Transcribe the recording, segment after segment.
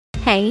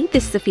Hey,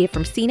 this is Sophia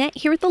from CNET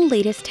here with the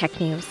latest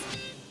tech news.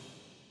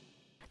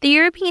 The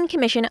European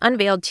Commission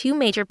unveiled two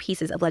major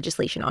pieces of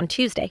legislation on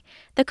Tuesday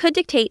that could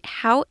dictate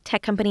how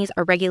tech companies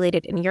are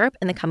regulated in Europe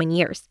in the coming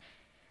years.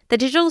 The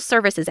Digital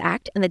Services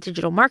Act and the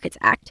Digital Markets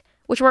Act,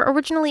 which were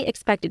originally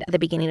expected at the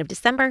beginning of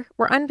December,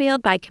 were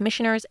unveiled by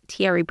Commissioners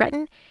Thierry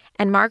Breton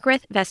and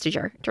Margrethe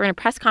Vestager during a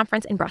press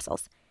conference in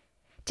Brussels.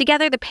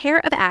 Together, the pair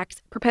of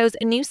acts propose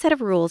a new set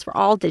of rules for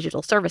all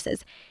digital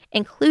services,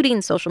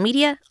 including social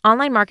media,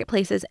 online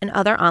marketplaces, and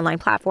other online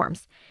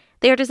platforms.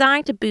 They are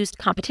designed to boost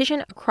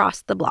competition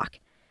across the bloc,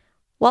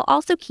 while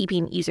also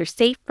keeping users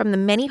safe from the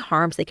many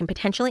harms they can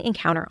potentially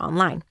encounter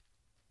online.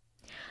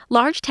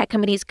 Large tech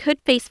companies could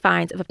face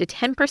fines of up to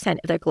 10%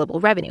 of their global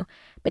revenue,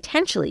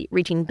 potentially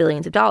reaching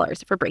billions of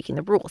dollars for breaking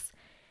the rules.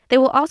 They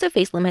will also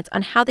face limits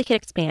on how they can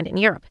expand in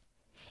Europe.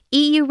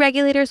 EU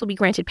regulators will be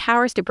granted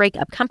powers to break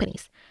up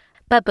companies.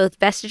 But both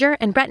Vestager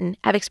and Breton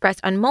have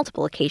expressed on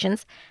multiple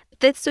occasions that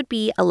this would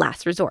be a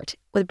last resort,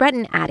 with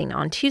Breton adding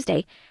on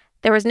Tuesday,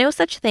 there is no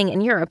such thing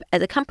in Europe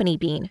as a company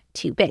being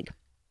too big.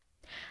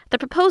 The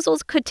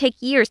proposals could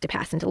take years to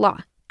pass into law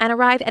and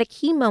arrive at a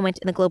key moment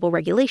in the global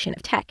regulation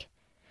of tech.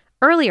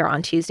 Earlier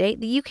on Tuesday,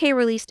 the UK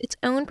released its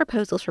own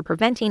proposals for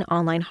preventing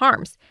online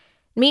harms.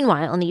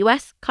 Meanwhile, in the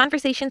US,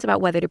 conversations about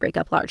whether to break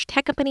up large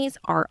tech companies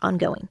are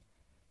ongoing.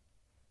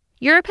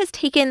 Europe has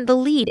taken the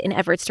lead in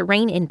efforts to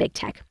rein in big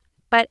tech,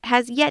 but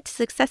has yet to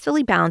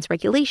successfully balance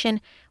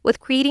regulation with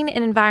creating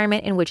an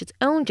environment in which its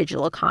own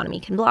digital economy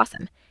can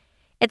blossom.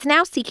 It's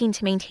now seeking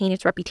to maintain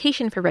its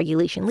reputation for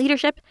regulation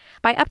leadership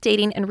by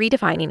updating and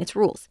redefining its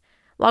rules,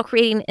 while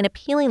creating an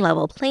appealing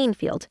level playing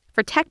field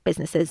for tech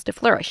businesses to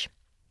flourish.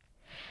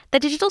 The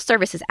Digital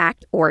Services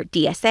Act, or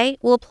DSA,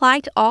 will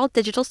apply to all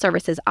digital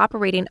services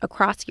operating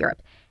across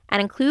Europe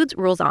and includes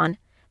rules on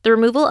the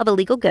removal of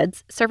illegal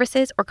goods,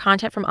 services, or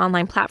content from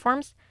online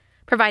platforms,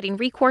 providing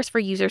recourse for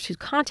users whose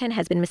content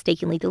has been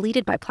mistakenly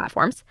deleted by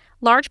platforms,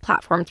 large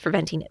platforms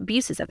preventing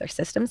abuses of their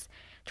systems,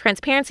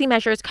 transparency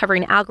measures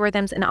covering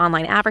algorithms and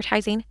online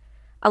advertising,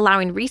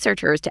 allowing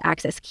researchers to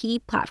access key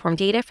platform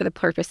data for the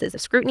purposes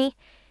of scrutiny,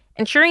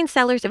 ensuring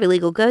sellers of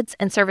illegal goods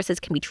and services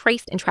can be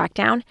traced and tracked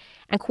down,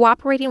 and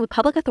cooperating with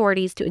public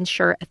authorities to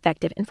ensure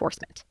effective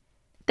enforcement.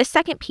 The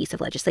second piece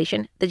of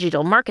legislation, the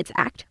Digital Markets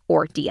Act,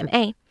 or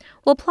DMA,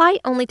 will apply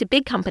only to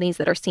big companies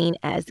that are seen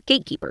as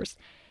gatekeepers.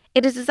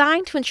 It is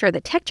designed to ensure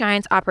that tech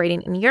giants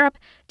operating in Europe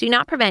do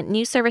not prevent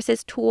new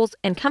services, tools,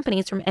 and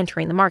companies from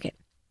entering the market.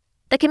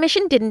 The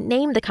Commission didn't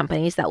name the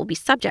companies that will be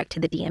subject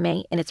to the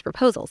DMA in its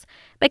proposals,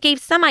 but gave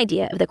some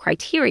idea of the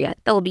criteria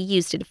that will be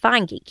used to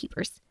define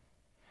gatekeepers.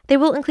 They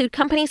will include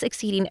companies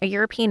exceeding a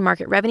European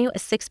market revenue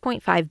of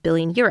 6.5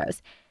 billion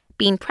euros,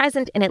 being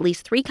present in at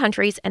least 3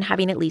 countries and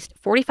having at least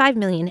 45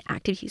 million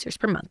active users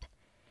per month.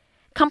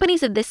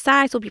 Companies of this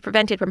size will be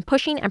prevented from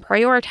pushing and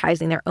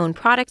prioritizing their own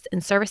products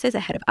and services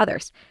ahead of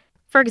others.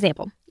 For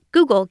example,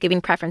 Google giving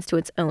preference to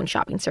its own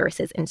shopping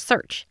services in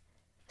search.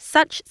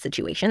 Such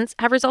situations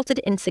have resulted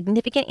in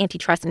significant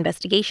antitrust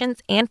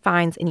investigations and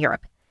fines in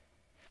Europe.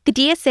 The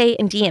DSA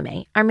and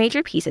DMA are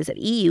major pieces of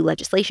EU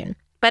legislation,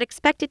 but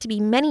expected to be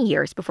many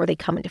years before they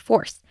come into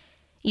force.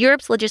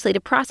 Europe's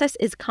legislative process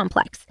is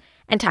complex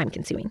and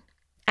time-consuming,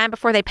 and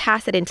before they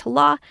pass it into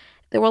law,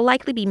 there will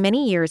likely be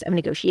many years of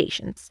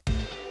negotiations.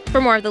 For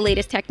more of the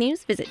latest tech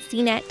news, visit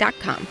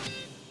cnet.com.